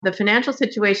The financial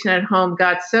situation at home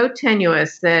got so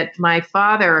tenuous that my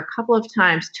father a couple of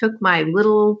times took my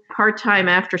little part-time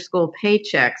after-school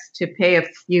paychecks to pay a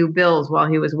few bills while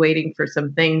he was waiting for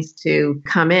some things to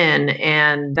come in.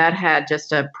 And that had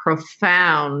just a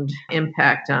profound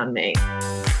impact on me.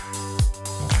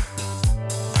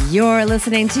 You're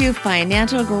listening to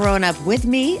Financial Grown-Up with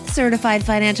me, certified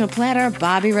financial planner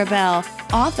Bobbi Rebell,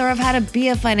 author of How to Be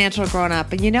a Financial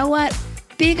Grown-Up. And you know what?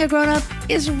 Being a grown-up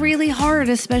is really hard,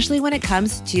 especially when it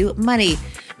comes to money.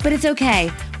 But it's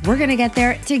okay. We're going to get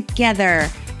there together.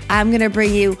 I'm going to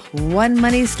bring you one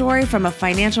money story from a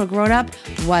financial grown-up,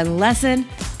 one lesson,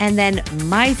 and then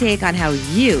my take on how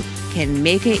you can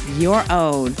make it your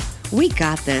own. We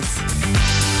got this.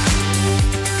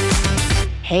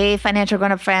 Hey, financial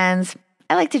grown-up friends.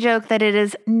 I like to joke that it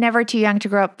is never too young to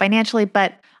grow up financially,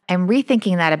 but I'm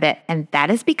rethinking that a bit. And that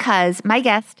is because my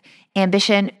guest,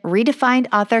 Ambition Redefined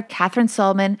author Kathryn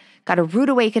Solomon, got a rude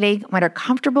awakening when her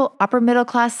comfortable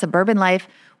upper-middle-class suburban life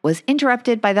was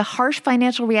interrupted by the harsh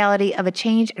financial reality of a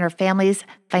change in her family's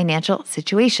financial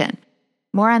situation.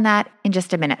 More on that in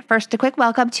just a minute. First, a quick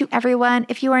welcome to everyone.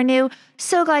 If you are new,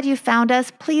 so glad you found us.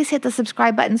 Please hit the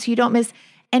subscribe button so you don't miss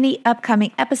any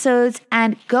upcoming episodes,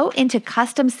 and go into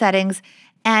custom settings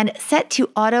and set to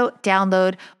auto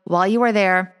download while you are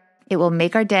there. It will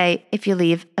make our day if you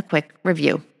leave a quick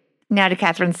review. Now to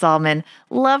Kathryn Solomon.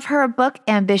 Love her book,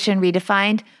 Ambition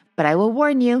Redefined, but I will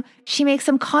warn you, she makes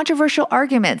some controversial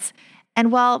arguments. And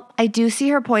while I do see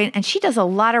her point, and she does a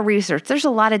lot of research, there's a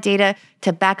lot of data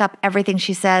to back up everything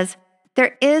she says,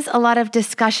 there is a lot of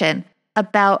discussion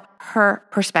about her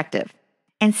perspective.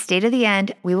 And stay to the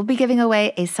end, we will be giving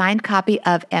away a signed copy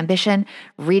of Ambition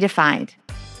Redefined.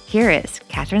 Here is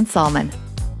Kathryn Solomon.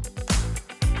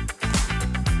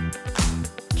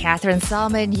 Kathryn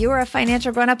Solomon, you are a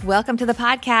financial grown-up. Welcome to the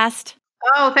podcast.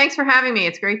 Oh, thanks for having me.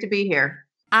 It's great to be here.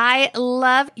 I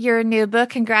love your new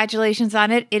book. Congratulations on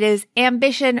it. It is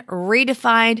Ambition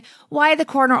Redefined, Why the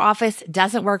Corner Office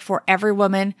Doesn't Work for Every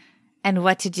Woman and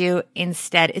What to Do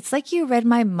Instead. It's like you read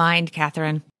my mind,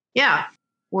 Kathryn. Yeah.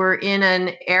 We're in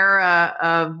an era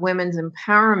of women's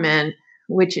empowerment,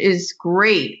 which is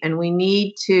great. And we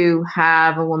need to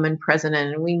have a woman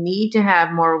president, and we need to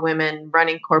have more women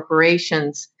running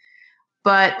corporations.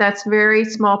 But that's a very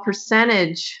small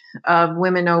percentage of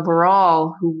women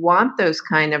overall who want those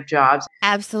kind of jobs.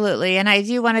 Absolutely. And I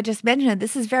do want to just mention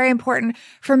this is very important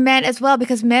for men as well,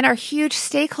 because men are huge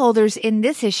stakeholders in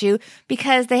this issue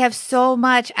because they have so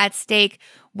much at stake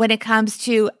when it comes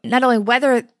to not only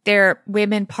whether their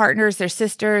women partners, their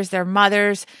sisters, their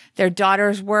mothers, their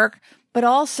daughters work, but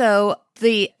also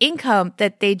the income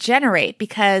that they generate,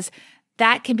 because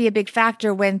that can be a big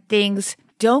factor when things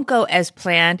don't go as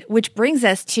planned, which brings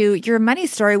us to your money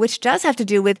story, which does have to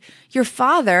do with your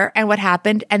father and what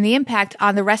happened and the impact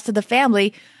on the rest of the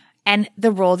family and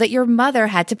the role that your mother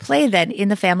had to play then in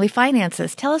the family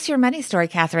finances. Tell us your money story,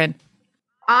 Kathryn.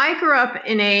 I grew up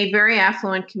in a very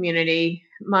affluent community.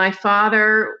 My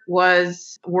father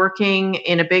was working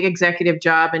in a big executive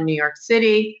job in New York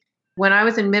City. When I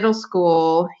was in middle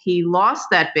school, he lost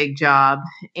that big job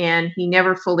and he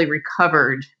never fully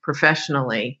recovered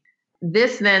professionally.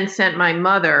 This then sent my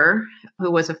mother,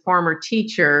 who was a former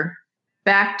teacher,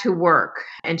 back to work.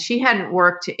 And she hadn't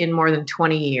worked in more than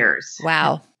 20 years.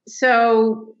 Wow.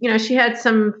 So, she had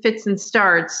some fits and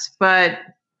starts, but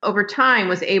over time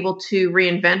was able to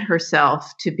reinvent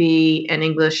herself to be an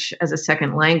English as a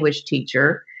second language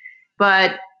teacher.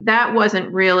 But that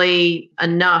wasn't really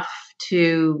enough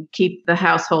to keep the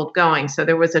household going. So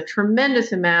there was a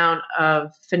tremendous amount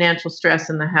of financial stress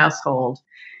in the household.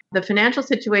 The financial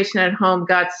situation at home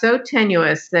got so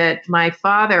tenuous that my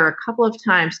father a couple of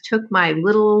times took my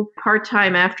little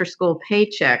part-time after-school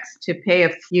paychecks to pay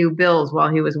a few bills while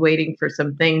he was waiting for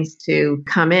some things to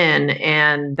come in.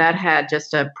 And that had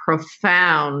just a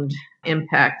profound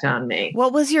impact on me.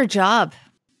 What was your job?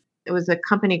 It was a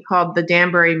company called the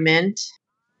Danbury Mint.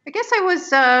 I guess I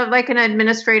was like an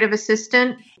administrative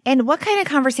assistant. And what kind of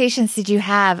conversations did you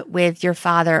have with your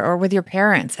father or with your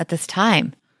parents at this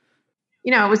time?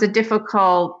 It was a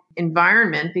difficult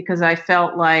environment because I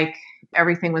felt like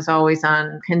everything was always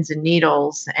on pins and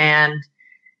needles. And,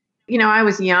 I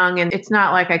was young, and it's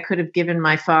not like I could have given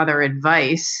my father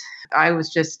advice. I was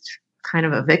just kind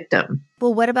of a victim.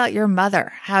 Well, what about your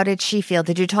mother? How did she feel?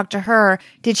 Did you talk to her?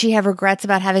 Did she have regrets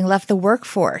about having left the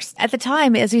workforce? At the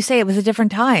time, as you say, it was a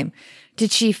different time.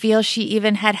 Did she feel she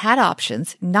even had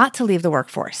options not to leave the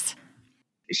workforce?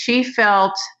 She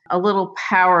felt a little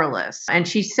powerless. And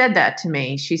she said that to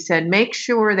me. She said, make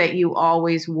sure that you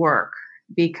always work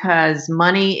because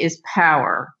money is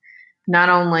power. not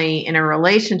only in a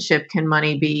relationship can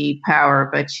money be power,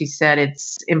 but she said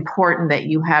it's important that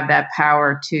you have that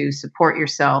power to support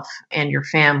yourself and your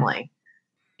family.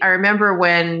 I remember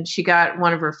when she got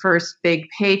one of her first big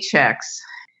paychecks,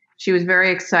 she was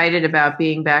very excited about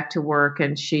being back to work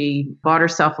and she bought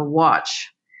herself a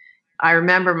watch. I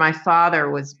remember my father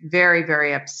was very,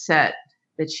 very upset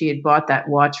that she had bought that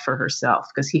watch for herself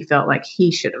because he felt like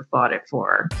he should have bought it for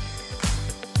her.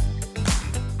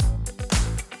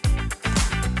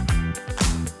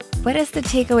 What is the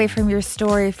takeaway from your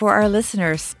story for our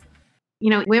listeners?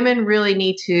 Women really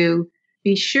need to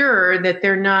be sure that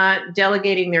they're not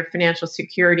delegating their financial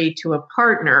security to a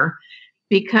partner,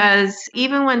 because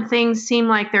even when things seem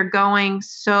like they're going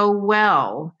so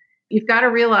well, you've got to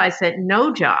realize that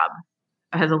no job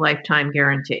has a lifetime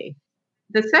guarantee.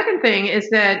 The second thing is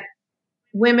that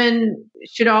women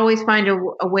should always find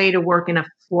a way to work in a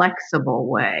flexible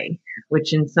way,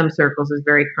 which in some circles is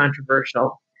very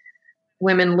controversial.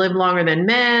 Women live longer than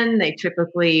men. They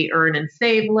typically earn and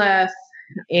save less.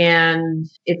 And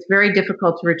it's very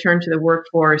difficult to return to the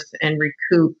workforce and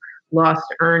recoup lost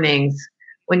earnings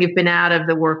when you've been out of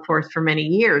the workforce for many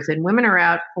years. And women are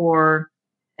out for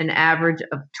an average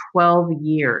of 12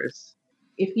 years.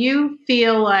 If you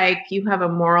feel like you have a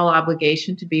moral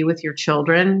obligation to be with your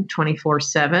children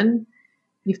 24/7,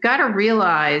 you've got to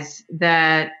realize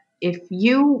that if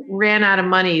you ran out of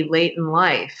money late in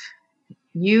life,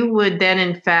 you would then,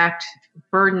 in fact,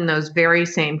 burden those very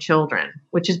same children,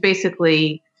 which is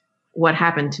basically what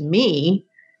happened to me,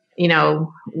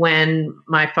 when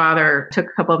my father took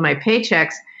a couple of my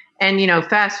paychecks. And,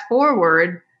 fast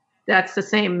forward, that's the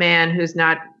same man who's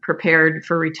not prepared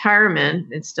for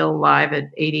retirement and still alive at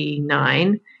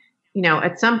 89.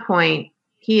 At some point,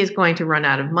 he is going to run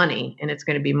out of money, and it's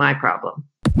going to be my problem.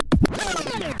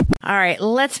 All right,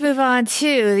 let's move on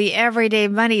to the everyday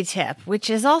money tip,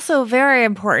 which is also very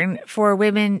important for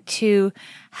women to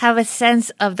have a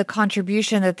sense of the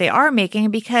contribution that they are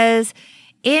making, because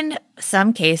in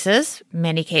some cases,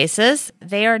 many cases,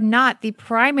 they are not the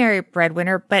primary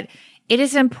breadwinner, but it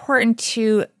is important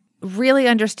to really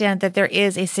understand that there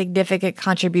is a significant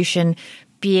contribution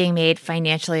being made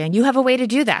financially, and you have a way to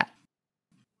do that.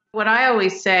 What I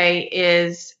always say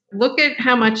is look at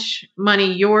how much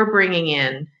money you're bringing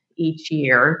in each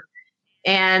year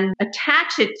and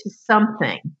attach it to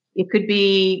something. It could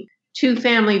be 2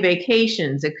 family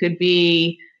vacations. It could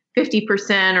be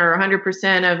 50% or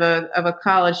 100% of a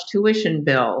college tuition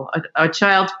bill, a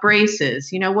child's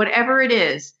braces, whatever it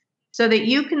is, so that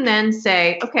you can then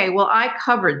say, okay, well, I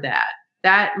covered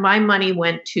that my money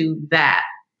went to that.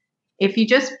 If you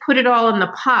just put it all in the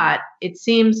pot, it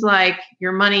seems like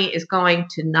your money is going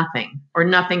to nothing or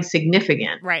nothing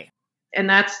significant. Right. And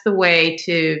that's the way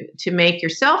to make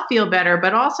yourself feel better,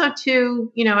 but also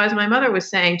to, as my mother was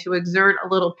saying, to exert a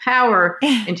little power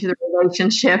into the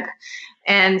relationship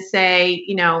and say,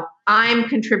 I'm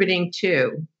contributing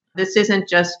too. This isn't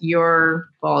just your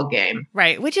ball game.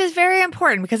 Right, which is very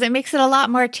important because it makes it a lot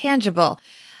more tangible.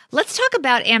 Let's talk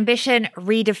about Ambition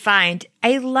Redefined.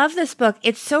 I love this book.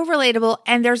 It's so relatable,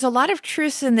 and there's a lot of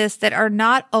truths in this that are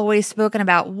not always spoken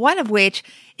about, one of which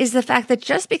is the fact that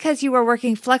just because you are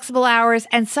working flexible hours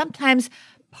and sometimes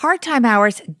part-time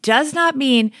hours does not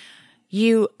mean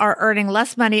you are earning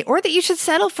less money or that you should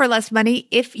settle for less money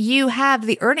if you have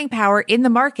the earning power in the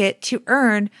market to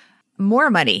earn more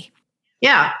money.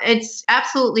 Yeah, it's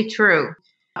absolutely true.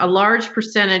 A large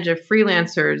percentage of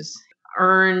freelancers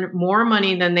earn more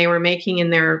money than they were making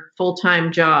in their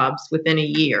full-time jobs within a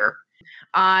year.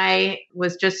 I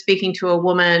was just speaking to a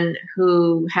woman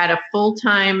who had a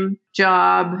full-time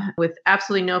job with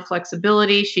absolutely no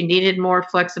flexibility. She needed more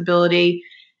flexibility.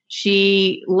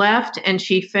 She left and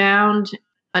she found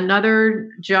another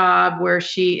job where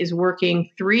she is working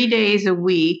 3 days a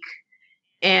week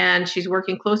and she's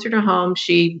working closer to home.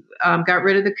 She got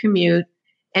rid of the commute.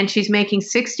 And she's making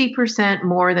 60%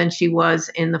 more than she was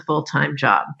in the full-time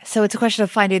job. So it's a question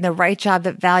of finding the right job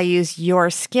that values your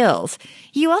skills.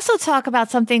 You also talk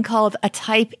about something called a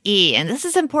type E. And this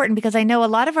is important because I know a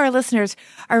lot of our listeners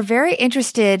are very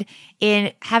interested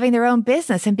in having their own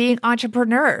business and being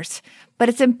entrepreneurs. But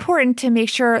it's important to make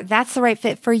sure that's the right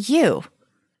fit for you.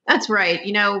 That's right.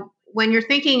 When you're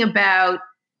thinking about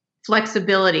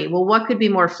flexibility, well, what could be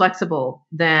more flexible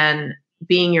than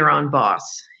being your own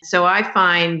boss? So I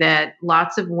find that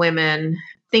lots of women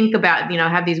think about,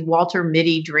 have these Walter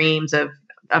Mitty dreams of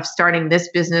starting this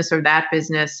business or that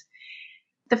business.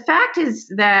 The fact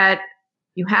is that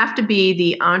you have to be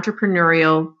the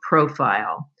entrepreneurial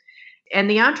profile. And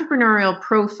the entrepreneurial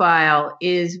profile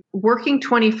is working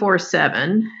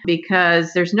 24/7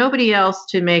 because there's nobody else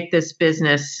to make this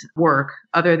business work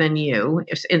other than you,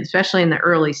 especially in the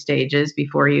early stages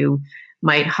before you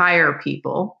might hire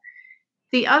people.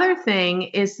 The other thing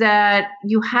is that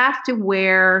you have to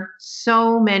wear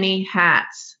so many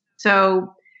hats.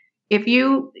 So if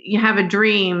you have a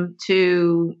dream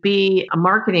to be a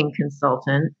marketing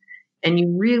consultant and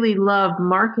you really love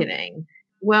marketing,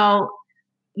 well,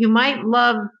 you might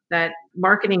love that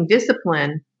marketing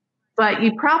discipline, but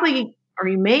you probably, or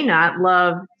you may not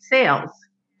love sales.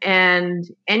 And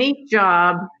any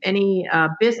job, any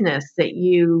business that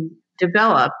you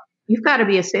develop, you've got to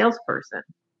be a salesperson.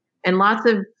 And lots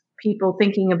of people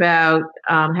thinking about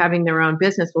having their own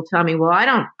business will tell me, well, I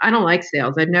don't like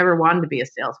sales. I've never wanted to be a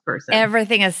salesperson.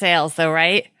 Everything is sales though,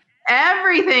 right?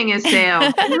 Everything is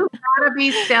sales. You've got to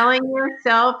be selling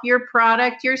yourself, your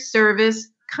product, your service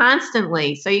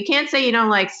constantly. So you can't say you don't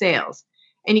like sales.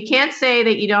 And you can't say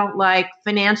that you don't like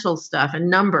financial stuff and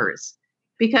numbers,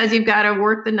 because you've got to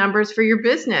work the numbers for your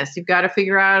business. You've got to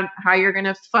figure out how you're going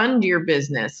to fund your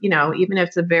business, even if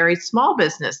it's a very small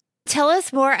business. Tell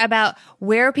us more about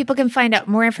where people can find out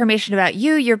more information about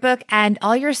you, your book, and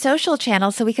all your social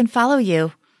channels so we can follow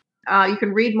you. You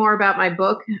can read more about my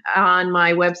book on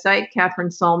my website,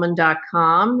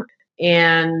 KatherineSolman.com,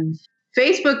 and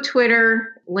Facebook,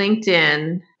 Twitter,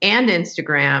 LinkedIn, and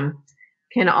Instagram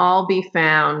can all be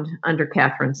found under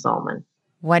Katherine Solman.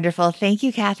 Wonderful. Thank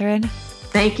you, Katherine.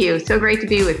 Thank you. So great to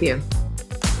be with you.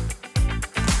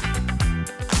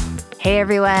 Hey,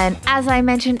 everyone. As I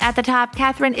mentioned at the top,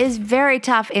 Katherine is very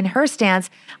tough in her stance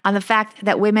on the fact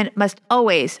that women must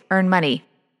always earn money.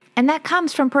 And that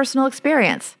comes from personal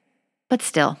experience. But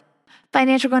still,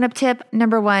 financial grown-up tip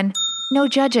number 1, no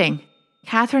judging.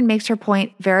 Katherine makes her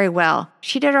point very well.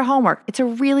 She did her homework. It's a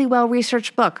really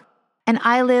well-researched book. And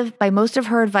I live by most of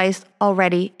her advice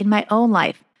already in my own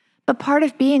life. But part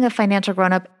of being a financial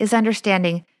grown-up is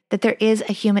understanding that there is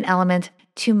a human element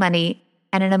to money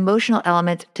and an emotional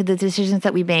element to the decisions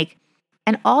that we make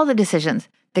and all the decisions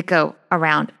that go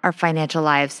around our financial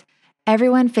lives.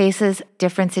 Everyone faces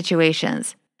different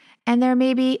situations. And there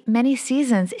may be many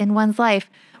seasons in one's life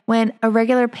when a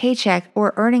regular paycheck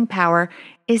or earning power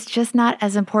is just not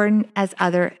as important as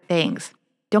other things.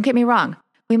 Don't get me wrong.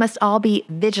 We must all be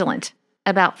vigilant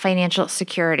about financial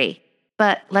security.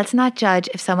 But let's not judge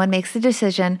if someone makes the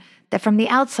decision that from the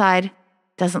outside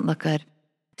doesn't look good.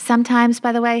 Sometimes,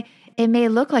 by the way, it may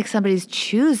look like somebody's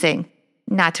choosing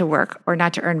not to work or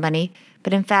not to earn money,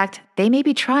 but in fact, they may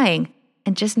be trying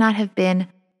and just not have been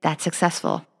that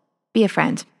successful. Be a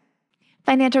friend.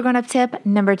 Financial grown-up tip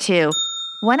number 2.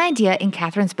 One idea in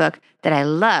Katherine's book that I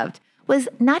loved was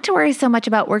not to worry so much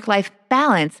about work-life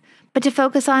balance, but to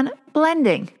focus on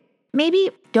blending. Maybe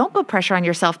don't put pressure on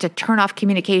yourself to turn off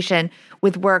communication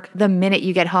with work the minute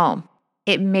you get home.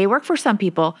 It may work for some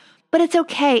people, but it's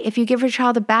okay if you give your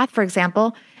child a bath, for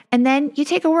example, and then you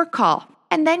take a work call,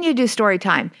 and then you do story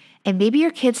time, and maybe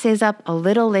your kid stays up a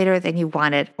little later than you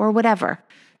wanted, or whatever.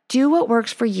 Do what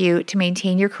works for you to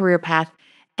maintain your career path.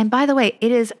 And by the way,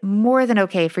 it is more than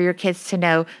okay for your kids to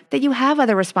know that you have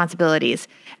other responsibilities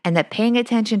and that paying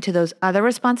attention to those other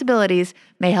responsibilities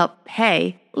may help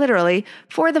pay, literally,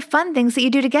 for the fun things that you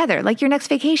do together, like your next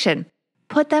vacation.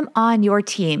 Put them on your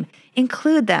team.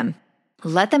 Include them.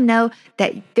 Let them know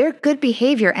that their good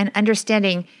behavior and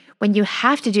understanding when you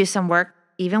have to do some work,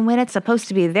 even when it's supposed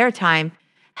to be their time,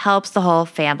 helps the whole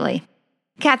family.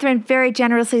 Katherine very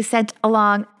generously sent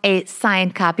along a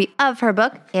signed copy of her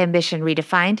book, Ambition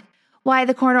Redefined, Why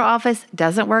the Corner Office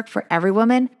Doesn't Work for Every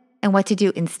Woman and What to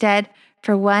Do Instead,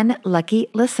 for one lucky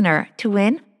listener. To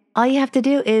win, all you have to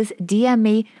do is DM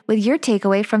me with your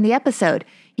takeaway from the episode.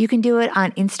 You can do it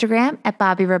on Instagram at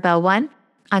BobbyRebel1,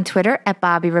 on Twitter at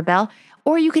BobbyRebel,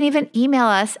 or you can even email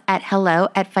us at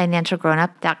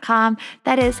hello@financialgrownup.com.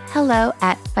 That is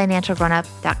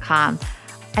hello@financialgrownup.com.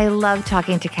 I love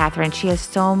talking to Katherine. She has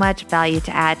so much value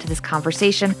to add to this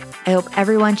conversation. I hope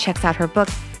everyone checks out her book,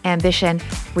 Ambition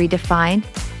Redefined.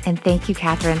 And thank you,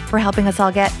 Katherine, for helping us all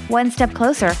get one step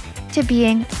closer to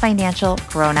being financial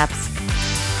grown-ups.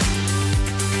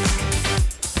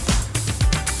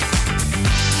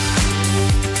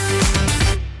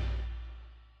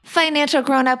 Financial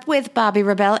Grown Up with Bobby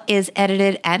Rebel is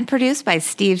edited and produced by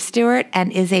Steve Stewart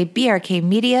and is a BRK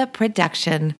Media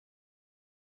production.